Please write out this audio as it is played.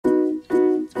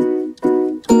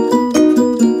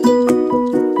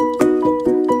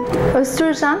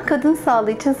Östrojen, kadın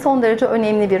sağlığı için son derece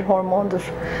önemli bir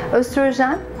hormondur.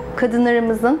 Östrojen,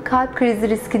 kadınlarımızın kalp krizi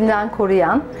riskinden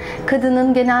koruyan,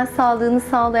 kadının genel sağlığını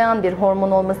sağlayan bir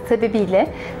hormon olması sebebiyle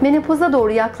menopoza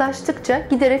doğru yaklaştıkça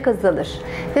giderek azalır.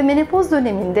 Ve menopoz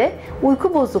döneminde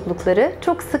uyku bozuklukları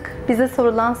çok sık bize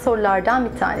sorulan sorulardan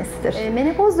bir tanesidir.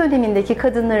 Menopoz dönemindeki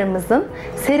kadınlarımızın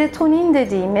serotonin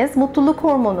dediğimiz mutluluk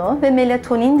hormonu ve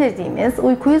melatonin dediğimiz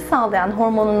uykuyu sağlayan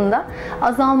hormonunda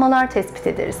azalmalar tespit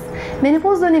ederiz.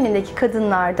 Menopoz dönemindeki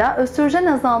kadınlarda östrojen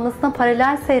azalmasına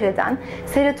paralel seyreden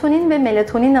serotonin ve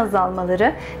melatonin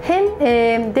azalmaları hem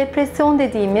depresyon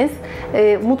dediğimiz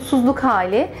mutsuzluk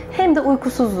hali hem de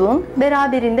uykusuzluğun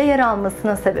beraberinde yer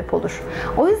almasına sebep olur.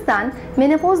 O yüzden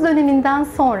menopoz döneminden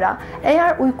sonra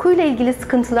eğer uykuyla ilgili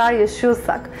sıkıntılar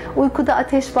yaşıyorsak, uykuda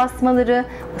ateş basmaları,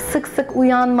 sık sık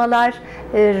uyanmalar,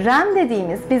 REM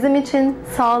dediğimiz bizim için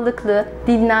sağlıklı,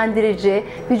 dinlendirici,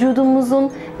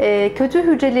 vücudumuzun kötü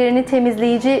hücrelerini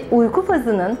temizleyici uyku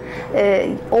fazının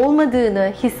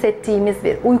olmadığını hissettiğimiz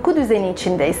bir uyku düzeni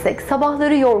içindeysek,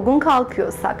 sabahları yorgun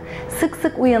kalkıyorsak, sık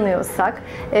sık uyanıyorsak,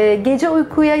 gece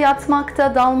uykuya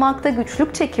yatmakta, dalmakta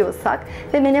güçlük çekiyorsak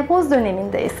ve menopoz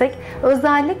dönemindeysek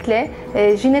özellikle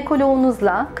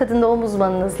jinekoloğunuzla, kadın doğum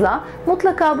uzmanınızla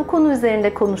mutlaka bu konu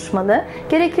üzerinde konuşmalı.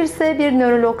 Gerekirse bir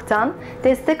nörologdan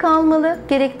destek almalı,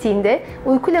 gerektiğinde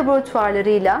uyku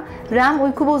laboratuvarlarıyla REM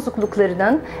uyku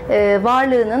bozukluklarının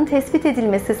varlığının tespit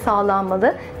edilmesi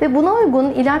sağlanmalı ve buna uygun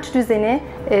ilaç düzeni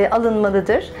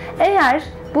alınmalıdır. Eğer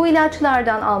bu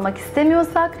ilaçlardan almak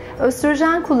istemiyorsak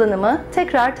östrojen kullanımı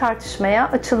tekrar tartışmaya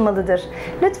açılmalıdır.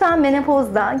 Lütfen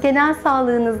menopozda genel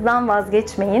sağlığınızdan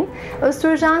vazgeçmeyin.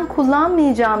 Östrojen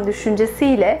kullanmayacağım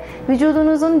düşüncesiyle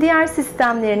vücudunuzun diğer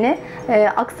sistemlerini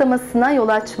aksamasına yol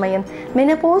açmayın.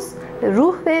 Menopoz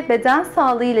ruh ve beden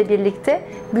sağlığı ile birlikte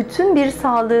bütün bir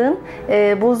sağlığın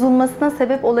bozulmasına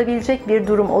sebep olabilecek bir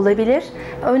durum olabilir.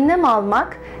 Önlem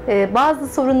almak, bazı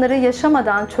sorunları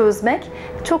yaşamadan çözmek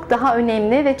çok daha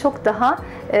önemli ve çok daha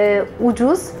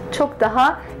ucuz, çok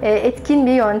daha etkin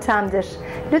bir yöntemdir.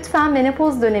 Lütfen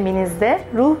menopoz döneminizde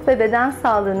ruh ve beden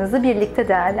sağlığınızı birlikte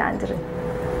değerlendirin.